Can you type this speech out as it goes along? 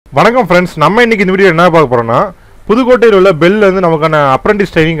வணக்கம் ஃப்ரெண்ட்ஸ், நம்ம இன்னைக்கு இந்த வீடியோ என்ன பார்க்க போறோம்னா புதுக்கோட்டையில் உள்ள பெல்ல இருந்து நமக்கான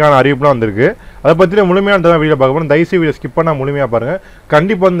அப்ரெண்டிஸ் ட்ரைனிங்கான அறிவிப்புலாம் வந்திருக்கு. அதை பற்றின முழுமையான வீடியோ பார்க்க போகிறோம். தயவுசெய்து வீடியோ ஸ்கிப் பண்ணால் முழுமையாக பாருங்கள்.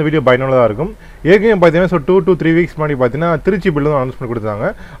 கண்டிப்பாக இந்த வீடியோ பயனுள்ளதாக இருக்கும். ஏற்கனவே பார்த்தீங்கன்னா 2 to 3 வீக்ஸ் முன்னாடி பார்த்தீங்கன்னா திருச்சி பெல்லும் அனௌன்ஸ்மெண்ட் கொடுத்தாங்க.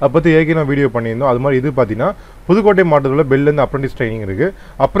 அதை பற்றி ஏற்கனவே வீடியோ பண்ணியிருந்தோம். அது மாதிரி இது பார்த்தீங்கன்னா புதுக்கோட்டை மாவட்டத்தில் பெல்லேருந்து அப்ரெண்டிஸ் ட்ரைனிங் இருக்குது.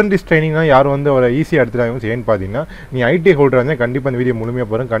 அப்ரெண்டிஸ் ட்ரைனிங்னா யாரும் வந்து அவரை ஈஸியாக எடுத்துட்டாங்க. ஏன்னு பார்த்தீங்கன்னா நீ ஐடிஐ ஹோல்டர் இருந்தால் கண்டிப்பாக இந்த வீடியோ முழுமையாக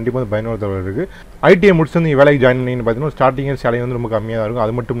பாருங்கள். கண்டிப்பாக பயனுள்ள தகவல் இருக்குது. ஐடிஐ முடிச்சு வந்து நீ வேலைக்கு ஜாயின் பண்ணின்னு பார்த்தீங்கன்னா ஸ்டார்டிங் சேலரி வந்து ரொம்ப கம்மியாக இருக்கும்.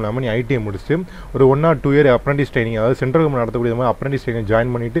 அது மட்டும் இல்லாமல் நீ ஐடிஐ முடிச்சு ஒரு 1 or 2 year அப்ரெண்டிஸ் ட்ரைனிங், அதாவது சென்ட்ரல் கவர்மெண்ட் நடத்தக்கூடிய மாதிரி அப்ரெண்டிஸ் ட்ரைனிங்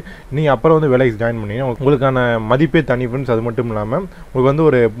ஜாயின் பண்ணிவிட்டு நீ அப்புறம் வந்து வேலைக்கு ஜாயின் பண்ணிங்கன்னா உங்களுக்கான மதிப்பே தனி ஃப்ரெண்ட்ஸ். அது மட்டும் இல்லாமல் உங்களுக்கு வந்து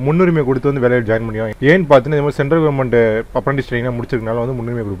ஒரு முன்னுரிமை கொடுத்து வந்து வேலையை ஜாயின் பண்ணிடுவாங்க. ஏன்னு பார்த்தீங்கன்னா இது மாதிரி சென்ட்ரல் கவர்மெண்ட் அப்ரெண்டிஸ் ட்ரைனிங் முடிச்சிருக்கனால வந்து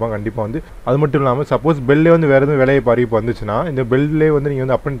முன்னுரிமை கொடுப்பாங்க கண்டிப்பாக வந்து. அது மட்டும் இல்லாமல் சப்போஸ் பெல்லே வந்து வேறு எதுவும் வேலையை அறிவிப்பு வந்துச்சுன்னா இந்த பெல்லே வந்து நீங்கள்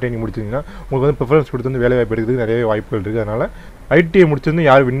வந்து அப்ரெண்டிஸ் ட்ரைனிங் முடிச்சிங்கன்னா உங்களுக்கு வந்து ப்ரிஃபரன்ஸ் கொடுத்து வந்து வேலை வாய்ப்பு எடுக்கிறதுக்கு நிறைய வாய்ப்புகள் இருக்குது. அதனால் ஐடிஐ முடிச்சிருந்து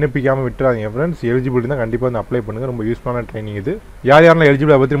யாரும் விண்ணப்பிக்காமல் விட்டுறாதீங்க ஃப்ரெண்ட்ஸ். எலிஜிபிலிட்டி தான் கண்டிப்பாக வந்து அப்ளை பண்ணுங்கள். ரொம்ப யூஸ்ஃபுல்லான ட்ரைனிங் இது. யாரெல்லாம்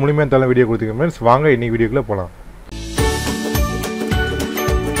எலிஜிபிள் அதை பற்றி முழுமையாக தலை வீடியோ கொடுத்துருங்க ஃப்ரெண்ட்ஸ். வாங்க இன்னைக்கு வீடியோக்குள்ளே போகலாம்.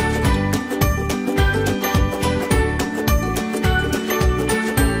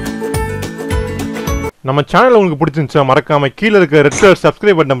 நம்ம சேனல் உங்களுக்கு பிடிச்சிருந்துச்சா மறக்காம கீழே இருக்க red colour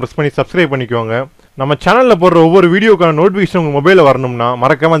subscribe button press பண்ணி சப்ஸ்கிரைப் பண்ணிக்கோங்க. நம்ம சேனலில் போடுற ஒவ்வொரு வீடியோக்கான நோட்டிஃபிகேஷன் உங்கள் மொபைலில் வரணும்னா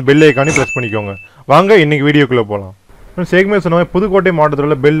மறக்காம அந்த பெல் ஐக்கானே ப்ரெஸ் பண்ணிக்கோங்க. வாங்க இன்னைக்கு வீடியோக்குள்ளே போகலாம். சேகமே சொன்ன புதுக்கோட்டை மாவட்டத்தில்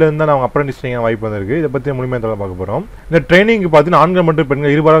உள்ள பெல்ல இருந்து தான் அவங்க அப்ரெண்டிஸ் ட்ரைனிங் வாய்ப்பு வந்திருக்கு. இதை பற்றி முழுமையாக பார்க்க போகிறோம். இந்த ட்ரைனிங் பார்த்தீங்கன்னா ஆண்கள் மற்றும்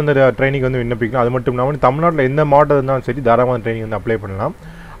பெண்கள் இருபாலும் இந்த ட்ரைனிங் வந்து விண்ணப்பிக்கலாம். அது மட்டும் இல்லாமல் தமிழ்நாட்டில் எந்த மாவட்டம் இருந்தாலும் சரி தாராளமாக ட்ரைனிங் வந்து அப்ளை பண்ணலாம்.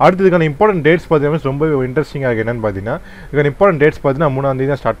 அடுத்ததுக்கான இம்பார்ட்டன்ட் டேட்ஸ் பார்த்தீங்கன்னா ரொம்ப இன்ட்ரெஸ்டிங்காக இருக்குது. என்னென்னு பார்த்தீங்கன்னா இதுக்கான இம்பார்ட்டன்ட் டேட்ஸ் பார்த்தீங்கன்னா 3ஆம் தேதி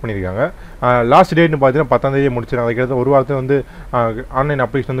தான் ஸ்டார்ட் பண்ணியிருக்காங்க. லாஸ்ட் டேட்னு பார்த்தீங்கன்னா 10ஆம் தேதி முடிச்சிருக்காங்க. அதுக்கடுத்து ஒரு வாரத்தை வந்து ஆன்லைன்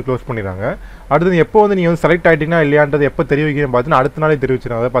அப்ளிகேஷன் வந்து க்ளோஸ் பண்ணிடுறாங்க. அடுத்தது எப்போ வந்து நீங்கள் வந்து செலக்ட் ஆகிட்டீங்கன்னா இல்லையான்றது எப்போ தெரிவிக்கிறேன்னு பார்த்தீங்கன்னா அடுத்த நாளே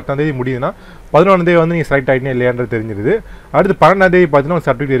தெரிவிச்சிருக்காங்க. அதாவது 10ஆம் தேதி முடியுதுன்னா 11ஆம் தேதி வந்து நீங்கள் செலக்ட் ஆகிட்டீங்கன்னா இல்லையான்றது தெரிஞ்சிருது. அடுத்து 12ஆம் தேதி பார்த்தீங்கன்னா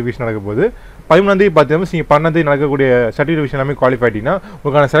சர்டிஃபிகேட் வெரிஃபிகேஷன் நடக்க போகுது. 13ஆம் தேதி பார்த்தீங்கன்னா நீங்கள் 12ஆம் தேதி நடக்கக்கூடிய சர்டிஃபிகேட் விஷயம் எல்லாமே குவாலிஃபை ஆகிட்டீங்கன்னா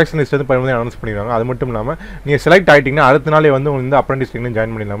உங்களுக்கான செலக்ஷன் லிஸ்ட் வந்து 13ஆம் தேதி அனௌன்ஸ் பண்ணிடுவாங்க. அது மட்டும் இல்லாமல் நீங்கள் செலக்ட் ஆகிட்டீங்கன்னா அடுத்த நாளே வந்து உங்களுக்கு வந்து அப்ரெண்டிஸ் ட்ரைனிங்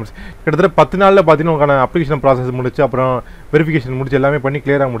ஜாயின் பண்ணிடலாம். கிட்டத்தட்ட 10 நாளில் பார்த்தீங்கன்னா உங்களுக்கான அப்ளிகேஷன் ப்ராசஸ் முடிச்சு அப்புறம் வெரிஃபிகேஷன் முடிச்சு எல்லாமே பண்ணி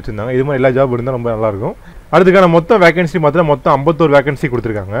கிளியராக முடிச்சிருந்தாங்க. இது மாதிரி எல்லா ஜாப் இருந்தால் ரொம்ப நல்லாயிருக்கும். அடுத்துக்கான மொத்தம் வேகன்சி பார்த்தீங்கன்னா மொத்தம் 51 வேகன்சி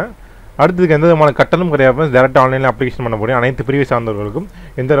கொடுத்துருக்காங்க. அடுத்ததுக்கு எந்த விதமான கட்டணம் கிடையாது. டேரெக்டாக ஆன்லைனில் அப்ளிகேஷன் பண்ண போகிறேன். அனைத்து பிரிவை சார்ந்தவர்களுக்கும்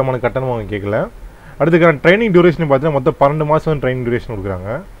எந்த விதமான கட்டணமும் அவங்க கேட்கல. அடுத்துக்கான ட்ரைனிங் டியூரேஷன் பார்த்தீங்கன்னா மொத்தம் 12 மாதம் ட்ரைனிங் டியூரேஷன்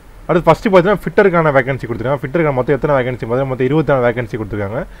கொடுக்குறாங்க. அடுத்து ஃபஸ்ட்டு பார்த்தீங்கன்னா ஃபிட்டருக்கான வேகன்சி கொடுத்துருக்காங்க. ஃபிட்டருக்கான மொத்தம் எத்தனை வேகன்சி பார்த்தீங்கன்னா மொத்தம் 24 வேகன்சி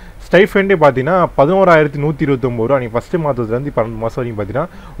கொடுத்துருக்காங்க. ஸ்டைஃபெண்டே பார்த்தீங்கன்னா 11,129 ரூபா. நீங்கள் ஃபஸ்ட்டு மாதத்துலேருந்து 12 மாதம் வரைக்கும் பார்த்தீங்கன்னா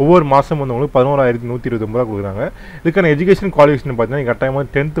ஒவ்வொரு மாதம் வந்து உங்களுக்கு 11,129 ரூபா கொடுக்குறாங்க. இதுக்கான எஜுகேஷன் குவாலிஃபிகேஷன் பார்த்தீங்கன்னா நீங்கள் கட்டாயமாக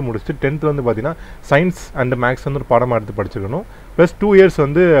 10th முடிச்சுட்டு 10th வந்து பார்த்தீங்கன்னா சயின்ஸ் அண்ட் மேக்ஸ் வந்து ஒரு பாடமாக எடுத்து படிச்சிருக்கணும். ப்ளஸ் 2 years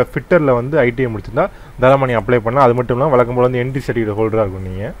வந்து ஃபிட்டரில் வந்து ஐடிஐ முடிச்சிருந்தா தாராளமாக நீங்கள் அப்ளை பண்ணலாம். அது மட்டும் இல்லாமல் வழக்கம் போல் வந்து என்டி சர்டிஃபிகேட் ஹோல்டராக இருக்கும்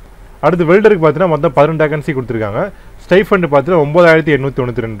நீங்கள். அடுத்து வெல்டருக்கு பார்த்தீங்கன்னா மொத்தம் 12 வேகன்சி கொடுத்துருக்காங்க. ஸ்டைஃபண்ட் பார்த்தீங்கன்னா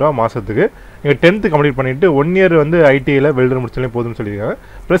 9,892 ரூபா மாதத்துக்கு. நீங்கள் 10th கம்ப்ளீட் பண்ணிவிட்டு 1 year வந்து ஐடிஐயில் வெல்டர் முடிச்சாலே போதும்னு சொல்லியிருக்காங்க.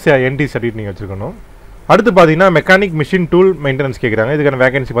 ப்ளஸ் என்டி சர்டிஃபிகேட் நீங்கள் வச்சுருக்கணும். அடுத்து பார்த்தீங்கன்னா மெக்கானிக் மிஷின் டூல் மெயின்டெனன்ஸ் கேட்குறாங்க. இதுக்கான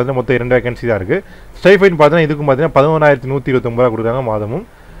வேகன்சி பார்த்தீங்கன்னா மொத்தம் 2 வேகன்சி தான் இருக்குது. ஸ்டைஃபண்ட் பார்த்தீங்கன்னா இதுக்கும் பார்த்தீங்கன்னா 11,129 ரூபா கொடுக்குறாங்க மாதமும்.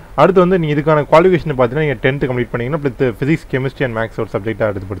 அடுத்து வந்து நீங்கள் இதுக்கான குவாலிஃபிகேஷன் பார்த்தீங்கன்னா நீங்கள் 10th கம்ப்ளீட் பண்ணிங்கன்னா plus physics chemistry and maths ஒரு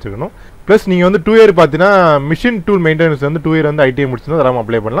சப்ஜெக்டாக எடுத்து படிச்சிருக்கணும். ப்ளஸ் நீங்கள் வந்து 2 year பார்த்தீங்கன்னா மிஷின் டூல் மெயின்டெனன்ஸ் வந்து 2 year வந்து ஐடிஐ முடிச்சுன்னா அதெல்லாம்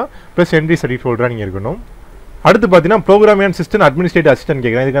அப்ளை பண்ணலாம். ப்ளஸ் என்டி சர்டிஃபிகேட் ஹோல்டராக நீங்கள் இருக்கணும். அடுத்து பார்த்தீங்கன்னா program and system administrative assistant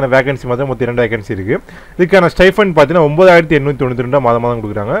கேட்குறாங்க. இதுக்கான வேகன்சி மொத்தம் 2 வேகன்சி இருக்குது. இதுக்கான ஸ்டைஃபண்ட் பார்த்தீங்கன்னா 9,892 ரூபா மாதம்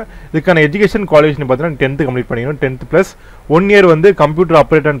கொடுக்குறாங்க. இதுக்கான எஜுகேஷன் குவாலிஃபிகேஷன் பார்த்தீங்கன்னா 10th கம்ப்ளீட் பண்ணிக்கணும். 10th ப்ளஸ் 1 year வந்து computer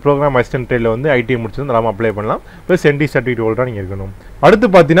operator and program assistant ட்ரேடில் வந்து ஐடிஐ முடிச்சிருந்து நம்ம அப்ளை பண்ணலாம். ப்ளஸ் என்டி சர்டிஃபிகேட் ஹோல்டராக நீங்கள் இருக்கணும். அடுத்து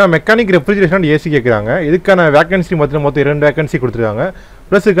பார்த்தீங்கன்னா மெக்கானிக் ரெஃப்ரிஜரேஷன் அண்ட் ஏசி கேட்குறாங்க. இதுக்கான வேகன்சி பார்த்தீங்கன்னா மொத்தம் 2 வேகன்சி கொடுத்துருக்காங்க.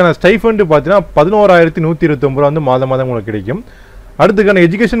 ப்ளஸ் இதுக்கான ஸ்டைஃபண்ட் பார்த்தீங்கன்னா 11,129 ரூபா வந்து மாதம் உங்களுக்கு கிடைக்கும். அடுத்துக்கான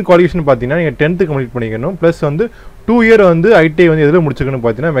எஜுகேஷன் குவாலிஃபிகேஷன் பார்த்தீங்கன்னா நீங்கள் 10th கம்ப்ளீட் பண்ணிக்கணும். ப்ளஸ் வந்து 2 year வந்து ஐடிஐ வந்து எதில் முடிச்சுக்கணும்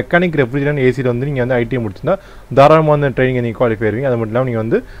பார்த்தீங்கன்னா மெக்கானிக் ரெஃப்ரிஜரேஷன் ஏசியில் வந்து நீங்கள் வந்து ஐடிஐ முடிச்சிருந்தா தாராளமாக வந்து ட்ரைனிங் நீங்கள் குவாலிஃபை ஆயிருவீங்க. அது மட்டும் இல்லாமல் நீங்கள்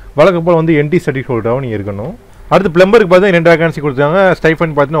வந்து வழக்கம் போல் வந்து என்டி சர்டிஃபிகேட் ஹோல்டராகவும் நீங்கள் இருக்கணும். அடுத்து பிளம்பருக்கு பார்த்தீங்கன்னா 2 வேகன்சி கொடுத்தாங்க.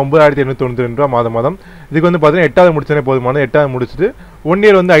 ஸ்டைஃபண்ட் பார்த்தீங்கன்னா 9,892 ரூபா மாதம். இதுக்கு வந்து பார்த்தீங்கன்னா 8th முடிச்சாலே போதுமானது. 8th முடிச்சுட்டு 1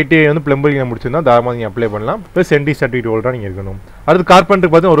 year வந்து ஐடிஐ வந்து பிளம்பரிங் முடிச்சிருந்தா தாராளமாக நீங்கள் அப்ளை பண்ணலாம். ப்ளஸ் என்டி சர்டிஃபிகேட் ஹோல்டராக நீங்கள் இருக்கணும். அடுத்து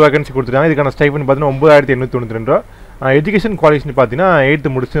கார்பெண்டருக்கு பார்த்தீங்கன்னா 1 வேகன்சி கொடுத்துருக்காங்க. இதுக்கான ஸ்டைஃபண்ட் பார்த்தீங்கன்னா 9,892 ரூபா. எஜுகேஷன் குவாலிஃபிகேஷன் பார்த்தீங்கன்னா 8th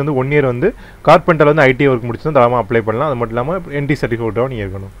முடிச்சு வந்து 1 year வந்து கார்பெண்டர் வந்து ஐடிஐ ஒர்க் முடிச்சு தாராளமாக அப்ளை பண்ணலாம். அது மட்டும் இல்லாமல் என்டி சர்டிஃபிகேட்டாக நீங்கள்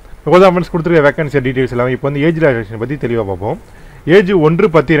இருக்கணும். கவர்மெண்ட்ஸ் கொடுத்துருக்க வேகன்சி டீட்டெயில்ஸ் எல்லாமே இப்போ வந்து ஏஜ் ரிலாக்ஸேஷன் பற்றி தெளிவாக பார்ப்போம். ஏஜ்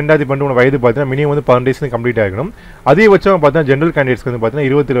 1/10/2012 வயது பார்த்தீங்கன்னா மினிமம் வந்து 15 days கம்ப்ளீட் ஆகிடும். அதிகபட்சமாக பார்த்தீங்கன்னா ஜென்ரல் கேண்டிடேட்ஸ்க்கு வந்து பார்த்தீங்கன்னா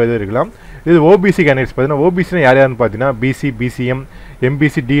 27 வயது இருக்கலாம். இது ஓபிசி கேண்டிடேட்ஸ் பார்த்தீங்கன்னா ஓபிசினா யாருன்னு பார்த்தீங்கன்னா பிசி, பிசிஎம்,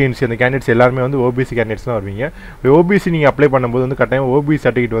 எம்பிசி, டிஎன்சி அந்த கேண்டிடேட்ஸ் எல்லாருமே வந்து ஓபிசி கேண்டிடேட்ஸ் தான் வருவீங்க. ஓபிசி நீங்கள் அப்ளை பண்ணும்போது வந்து கட்டாயம் ஓபிசி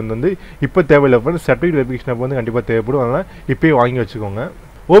சர்டிஃபிகேட் வந்து இப்போ தேவையில்லை. சர்டிஃபிகேட் வெரிஃபிகேஷன் வந்து கண்டிப்பாக தேவைப்படும். அதனால் இப்போயே வாங்கி வச்சுக்கோங்க.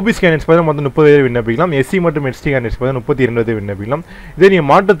 ஓபிசி கேண்டிடேட்ஸ் பார்த்தா மொத்தம் 30 பேர் விண்ணப்பிக்கலாம். எஸ்சி மற்றும் எஸ்டி கேண்டிடேட்ஸ் பார்த்தா 32 பேர் விண்ணப்பிக்கலாம். இதே நீங்கள்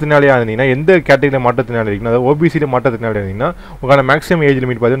மாற்றுத்திறனாளியாக இருந்தீங்கன்னா எந்த கேட்டகரியில் மாற்றுத்திறனாளி இருக்கீங்கன்னா அதாவது ஓபிசியில் மாற்றுத்திறனாளி இருந்தீங்கன்னா உங்களோட மேக்ஸிமம் ஏஜ்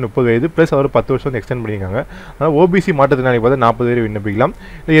லிமிட் பார்த்தா 30 வயது ப்ளஸ் அவர் 10 வருஷம் வந்து எக்ஸ்டெண்ட் பண்ணியிருக்காங்க. அதனால் ஓபிசி மாற்றுத்திறனாளி பார்த்தா 40 பேர் விண்ணப்பிக்கலாம்.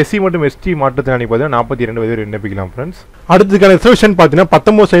 எஸ்சி மற்றும் எஸ்டி மாற்றுத்திறனாளி பார்த்தா 42 பேர் விண்ணப்பிக்கலாம் ஃப்ரெண்ட்ஸ். அடுத்ததுக்கான ரிசர்வேஷன் பார்த்தீங்கன்னா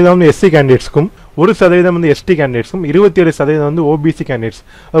 19% வந்து எஸ்சி கேண்டிடேட்ஸ்க்கும் 1% வந்து எஸ்டி கேண்டிடேட்ஸ்க்கும் 27% வந்து OBC candidates.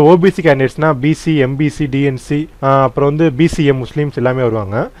 OBC கேண்டிடேட்ஸ்னா PC, MBC, DNC, அப்புறம் வந்து பிசிஎம் முஸ்லீம்ஸ் எல்லாமே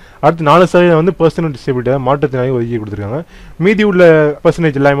வருவாங்க. அடுத்து 4% வந்து பர்சனல் டிசபிலிட்டி மாற்றுத்திறனாளி ஒதுக்கி கொடுத்துருக்காங்க. மீதி உள்ள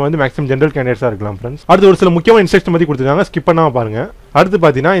பர்சன்டேஜ் எல்லாமே வந்து மேக்ஸிமம் ஜென்ரல் கேண்டிடேட்ஸாக இருக்கலாம் ஃப்ரெண்ட்ஸ். அடுத்து ஒரு சில முக்கியமான இன்ஸ்ட்ரக்ஷன் பற்றி கொடுத்துருக்காங்க, ஸ்கிப் பண்ணாமல் பாருங்க. அடுத்து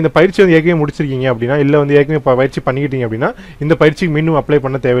பார்த்தீங்கன்னா இந்த பயிற்சி வந்து ஏற்கனவே முடிச்சிருக்கீங்க அப்படின்னா இல்லை வந்து ஏற்கனவே பயிற்சி பண்ணிக்கிட்டீங்க அப்படின்னா இந்த பயிற்சிக்கு மீண்டும் அப்ளை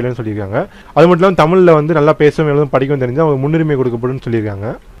பண்ண தேவையில்லைன்னு சொல்லியிருக்காங்க. அது மட்டும் இல்லாமல் தமிழில் வந்து நல்லா பேசவும் எழுதும் படிக்கவும் தெரிஞ்சால் அவங்க முன்னுரிமை கொடுக்கப்படும் சொல்லியிருக்காங்க.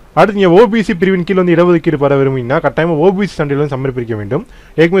 அடுத்து நீங்கள் ஓபிசி பிரிவின் கீழ் வந்து இடஒதுக்கீடு பெற விரும்பிங்கன்னா கட்டாயமாக ஓபிசி சர்டிஃபிகேட் வந்து சமர்ப்பிக்க வேண்டும்.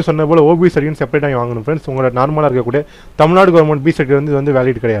 ஏற்கனவே சொன்ன போல் ஓபிசி சர்டிஃபிகேட் செப்பரேட்டாக வாங்கணும் ஃப்ரெண்ட்ஸ். உங்களோட நார்மலாக இருக்கக்கூடிய தமிழ்நாடு கவர்மெண்ட் பி சர்டிஃபிகேட் வந்து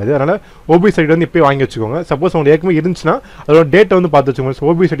வேலிட் கிடையாது. அதனால் ஓபிசி சர்டிஃபிகேட் வந்து இப்போயே வாங்கி வச்சுக்கோங்க. சப்போஸ் உங்களுக்கு ஏற்கனவே இருந்துச்சுன்னா அதோட டேட்டை வந்து பார்த்து வச்சுக்கோங்க.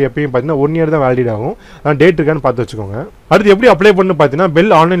 ஓபிசி சர்டிஃபிகேட் எப்பயும் பார்த்தீங்கன்னா 1 இயர் தான் வேலிட் ஆகும். அதனால் டேட் இருக்கான்னு பார்த்து வச்சுக்கோங்க. அடுத்து எப்படி அப்ளை பண்ணு பார்த்தீங்கன்னா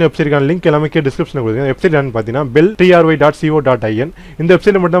பெல் ஆன்லைன் வெப்சைட்கான லிங்க் எல்லாமே டிஸ்கிரிப்ஷனில் கொடுங்க. வெப்சைட் என்னன்னு பார்த்தீங்கன்னா bell.try.co.in. இந்த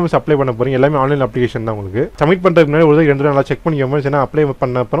வெப்சைட்டில் மட்டும் தான் அப்ளை பண்ண போகிறீங்க. எல்லாமே ஆன்லைன் அப்ளிகேஷன் தான். உங்களுக்கு சப்மிட் பண்ணுறதுக்கு முன்னாடி ஒரு 2 நாள் செக் பண்ணிக்கோங்க. ஏன்னா அப்ளை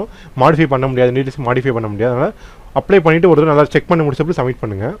பண்ண அப்புறம் மாடிஃபை பண்ண முடியாது, டீடைல்ஸ் மாடிஃபை பண்ண முடியாது. அதனால் அப்ளை பண்ணிவிட்டு ஒரு நல்லா செக் பண்ணி முடிச்சப்போ சப்மிட்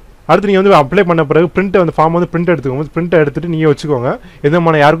பண்ணுங்கள். அடுத்து நீங்கள் வந்து அப்ளை பண்ண பிறகு பிரிண்ட் வந்து ஃபார்ம் வந்து பிரிண்ட் எடுத்துக்கோங்க. பிரிண்ட் எடுத்துட்டு நீங்கள் வச்சுக்கோங்க.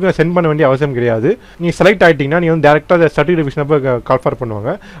 எதுமான யாருக்கும் சென்ட் பண்ண வேண்டிய அவசியம் கிடையாது. நீங்கள் செலக்ட் ஆகிட்டீங்கன்னா நீங்கள் வந்து டேரெக்டாக சர்டிஃபிகேட் டிவிஷன் அப்போ கால் ஃபார் பண்ணுவாங்க.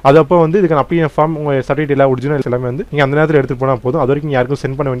 அது அப்போ வந்து இதுக்கான அப்ளிகேஷன் ஃபார்ம் உங்கள் சர்டிஃபிகேட் எல்லாம் ஒரிஜினல் எல்லாமே வந்து நீங்கள் அந்த நேரத்தில் எடுத்துகிட்டு போனால் போதும். அது வரைக்கும் யாருக்கும்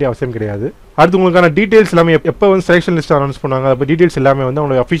சென்ட் பண்ண வேண்டிய அவசியம் கிடையாது. அடுத்து உங்களுக்கான டீடைல்ஸ் எல்லாமே எப்போ வந்து செலெக்ஷன் லிஸ்ட் அனௌன்ஸ் பண்ணுவாங்க அப்போ டீடைல்ஸ் எல்லாமே வந்து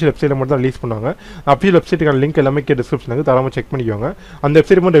உங்களோட அஃபிஷியல் வெப்சைட்டில் மட்டும் தான் ரிலீஸ் பண்ணுவாங்க. அஃபிஷியல் வெப்சைட்டுக்கான லிங்க் எல்லாமே டிஸ்கிரிப்ஷனுக்கு தரமாக செக் பண்ணிக்கோங்க. அந்த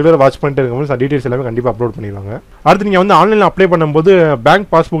வெப்சைட் மட்டும் ரெகுலராக வாட்ச் பண்ணிட்டு இருக்கும்போது டீடைல்ஸ் எல்லாமே கண்டிப்பாக அப்லோட் பண்ணிடுவாங்க. அடுத்து நீங்கள் வந்து ஆன்லைனில் அப்ளை பண்ணும்போது பேங்க்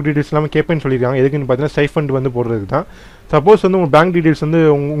பாஸ்புக் டீடைல்ஸ் எல்லாமே கேட்பேன்னு சொல்லியிருக்காங்க. எதுக்குன்னு பார்த்தீங்கன்னா ஸ்டைபெண்ட் வந்து போடுறதுக்கு தான். சப்போஸ் வந்து உங்கள் பேங்க் டீடைல்ஸ் வந்து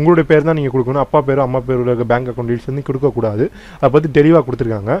உங்களுடைய பேர் தான் நீங்கள் கொடுக்கணும். அப்பா பேரோ அம்மா பேரோ இருக்க பேங்க் அக்கௌண்ட் டீடைல்ஸ் வந்து கொடுக்கக்கூடாது. அதை பற்றி தெளிவாக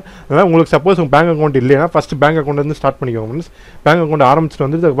கொடுத்துருக்காங்க. அதனால் உங்களுக்கு சப்போஸ் உங்கள் பேங்க் அக்கௌண்ட் இல்லைன்னா ஃபஸ்ட்டு பேங்க் அக்கௌண்ட் வந்து ஸ்டார்ட் பண்ணிக்கோங்க. பேங்க் அக்கௌண்ட் ஆரம்பிச்சுட்டு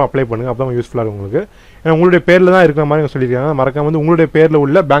வந்து அதுக்கப்புறம் அப்ளை பண்ணுங்கள். அப்போ யூஸ்ஃபுல்லாக இருக்கும் உங்களுக்கு. ஏன்னா உங்களுடைய பேரில் தான் இருக்கிற மாதிரி சொல்லியிருக்காங்க. மறக்காம வந்து உங்களுடைய பேரில்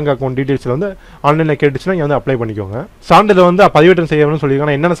உள்ள பேங்க் அக்கௌண்ட் டீடைல்ஸில் வந்து ஆன்லைனில் கேட்டுச்சுன்னா நீங்கள் வந்து அப்ளை பண்ணிக்கோங்க. சான்றிதழ் வந்து பதிவேற்றம் செய்யணும்னு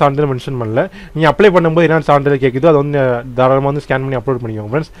சொல்லியிருக்காங்க. என்னென்ன சான்றிதழ் மென்ஷன் பண்ணல. நீங்கள் அப்ளை பண்ணும்போது என்னென்ன சான்றிதழ் கேட்குதோ அதை வந்து தாராளமாக வந்து ஸ்கேன் பண்ணி அப்லோட்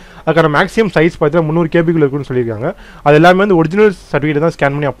பண்ணிக்கோங்க ஃப்ரெண்ட்ஸ். அதுக்கான மேக்ஸிமம் சைஸ் பார்த்தீங்கன்னா 300 KB இருக்குன்னு சொல்லியிருக்காங்க. அது எல்லாமே வந்து ஒரிஜினல் சர்டிஃபிகேட் தான்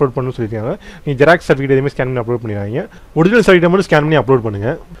ஸ்கேன் பண்ணி அப்லோட் பண்ணணும்னு சொல்லியிருக்காங்க. நீங்கள் ஜெராக்ஸ் சர்டிஃபிகேட் எதுவுமே ஸ்கேன் பண்ணி அப்லோட் பண்ணிடுறாங்க. ஒரிஜினல் சர்டிஃபிகேட் மட்டும் ஸ்கேன் பண்ணி அப்லோட் பண்ணுங்க.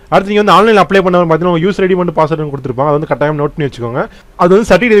 அடுத்து நீங்கள் வந்து ஆன்லைனில் அப்ளை பண்ண பார்த்தீங்கன்னா யூஸ் ரெடி மட்டும் பாஸ்வேர்டு கொடுத்துருப்பாங்க. அது வந்து கட்டாயம் நோட் பண்ணி வச்சுக்கோங்க. அது வந்து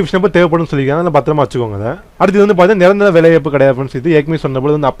சர்டிஃபிகேட் விஷயம் தேவைப்படும் சொல்லியிருக்காங்க. அதனால் பத்திரமா வச்சுக்கோங்க. அதை அடுத்து வந்து பார்த்தீங்கன்னா நிரந்தர வேலைவாய்ப்பு கிடையாது ஃப்ரெண்ட்ஸ். இது ஏற்கனவே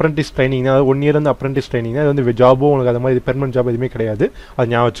சொன்னபோது வந்து அப்ரெண்டிஸ் ட்ரைனிங் தான். 1 இயர் வந்து அப்ரெண்டிஸ் ட்ரைனிங் தான். அது வந்து ஜாபோ உங்களுக்கு அது மாதிரி பெர்மனன்ட் ஜாப் எதுவுமே கிடையாது. அது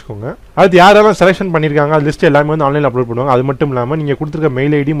ஞாபகம் வச்சுக்கோங்க. அடுத்து யாரெல்லாம் செலெக்ஷன் பண்ணியிருக்காங்க அது லிஸ்ட் எல்லாமே வந்து ஆன்லைனில் அப்லோட் பண்ணுவாங்க. அது மட்டும் இல்லாமல் நீங்கள் கொடுத்துருக்க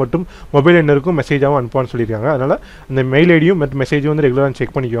மெயில் ஐடி மற்றும் மொபைல் எண்ணுக்கும் மெசேஜாகவும் அனுப்புவான்னு சொல்லியிருக்காங்க. அதனால் அந்த மெயில் ஐடியும் மற்றும் மெசேஜும் வந்து ரெகுலராக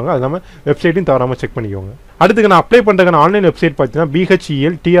செக் பண்ணிக்கோங்க. அது இல்லாமல் வெப்சைட்டையும் தவறாமல் செக் பண்ணிக்கோங்க. அடுத்து நான் அப்ளை பண்ணுறதுக்கான ஆன்லைன் வெப்சைட் பார்த்தீங்கன்னா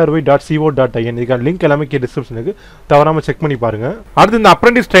bheltry.co.in. இதுக்கான லிங்க் எல்லாமே டிஸ்கிரிப்ஷனுக்கு தவறாமல் செக் பண்ணி பாருங்க. அடுத்து இந்த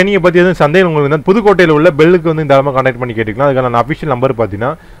அப்ரெண்டிஸ் ட்ரைனிங்கை பற்றி எதுவும் சந்தேகம் உங்களுக்கு வந்து புதுக்கோட்டையில் உள்ள பெல்லுக்கு வந்து தாராளமாக கான்டாக்ட் பண்ணி கேட்டுக்கலாம். அதுக்கான அஃபிஷியல் நம்பர்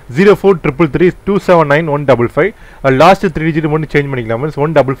பார்த்தீங்கன்னா 0433327955. லாஸ்ட் 3 டிஜிட் மட்டும் சேஞ்ச் பண்ணிக்கலாம்.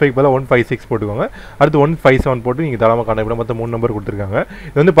 155 பதிலாக 156 போட்டுக்கோங்க. அடுத்து 157 போட்டு நீங்கள் தாராளமாக கான்டாக்ட் பண்ண மொத்தம் 3 நம்பர் கொடுத்துருக்காங்க.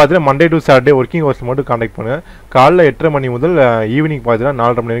 இது வந்து பார்த்தீங்கன்னா Monday to Saturday working hours மட்டும் கான்டாக்ட் பண்ணுங்க. காலைல 8:30 மணி முதல் ஈவினிங் பார்த்தீங்கன்னா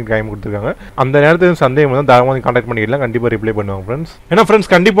 4:30 மணி வரைக்கும் டைம் கொடுத்துருக்காங்க. அந்த நேரத்தில் சந்தேகம் வந்து தாராளமாக கான்டாக்ட் பண்ணிக்கலாம். கண்டிப்பாக ரிப்ளை பண்ணுவாங்க ஃப்ரெண்ட்ஸ். ஏன்னா ஃப்ரெண்ட்ஸ்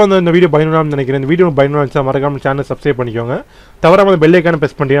கண்டிப்பாக வந்து இந்த வீடியோ பயனுள்ளதாக நினைக்கிறேன். இந்த வீடியோ பயனுள்ளதாக இருந்துச்சா மறக்காம சேனல் சப்ஸ்கிரைப் பண்ணிக்கோங்க. தவறாமல் பெல் ஐக்கான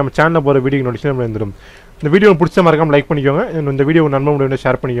ப்ரெஸ் பண்ணி நம்ம சேனலில் போகிற வீடியோ நோட்டிஃபிகேஷன் வந்துடும். இந்த வீடியோ பிடிச்ச மறக்காம லைக் பண்ணிக்கோங்க. இந்த வீடியோ நண்பர்களோட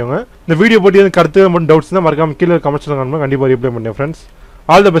ஷேர் பண்ணிக்கோங்க. இந்த வீடியோ பற்றி கருத்து மற்றும் டவுட்ஸ் தான் மறக்காம கீழே கமெண்ட்ஸ் கண்டிப்பாக ரிப்ளை பண்ணுறேன் friends.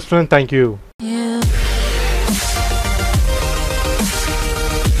 All the best friends. Thank you.